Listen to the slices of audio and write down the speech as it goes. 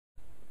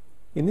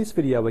In this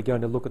video we're going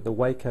to look at the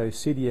WAECO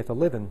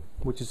CDF-11,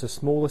 which is the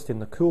smallest in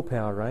the cool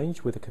power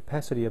range with a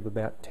capacity of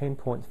about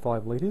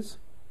 10.5 litres.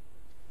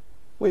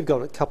 We've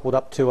got it coupled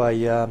up to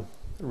a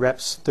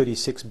RAPS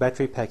 36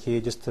 battery pack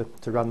here just to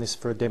run this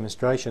for a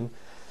demonstration.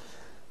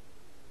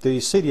 The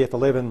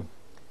CDF-11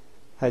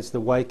 has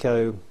the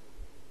WAECO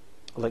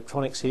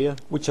electronics here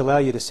which allow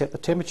you to set the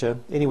temperature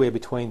anywhere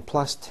between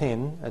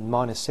 +10 and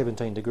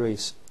 -17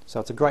 degrees.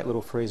 So it's a great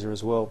little freezer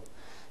as well.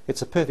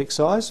 It's a perfect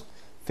size.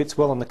 Fits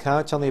well in the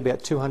car. It's only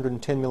about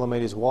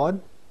 210mm wide,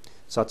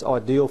 so it's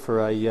ideal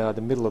for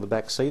the middle of the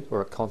back seat or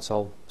a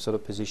console sort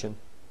of position.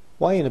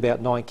 Weighing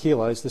about 9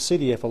 kilos, the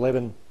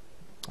CDF-11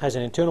 has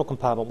an internal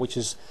compartment which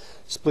is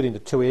split into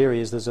two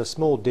areas. There's a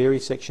small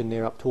dairy section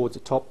there up towards the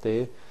top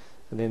there,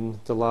 and then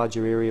the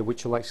larger area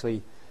which will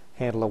actually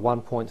handle a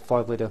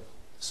 1.5 litre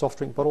soft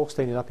drink bottle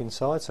standing up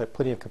inside, so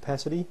plenty of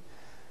capacity.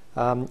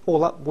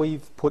 All up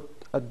we've put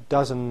a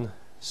dozen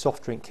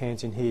soft drink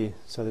cans in here,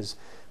 so there's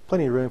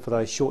plenty of room for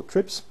those short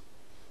trips.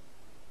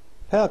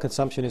 Power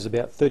consumption is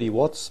about 30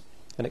 watts,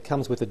 and it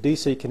comes with a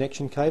DC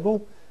connection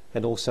cable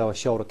and also a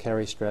shoulder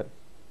carry strap.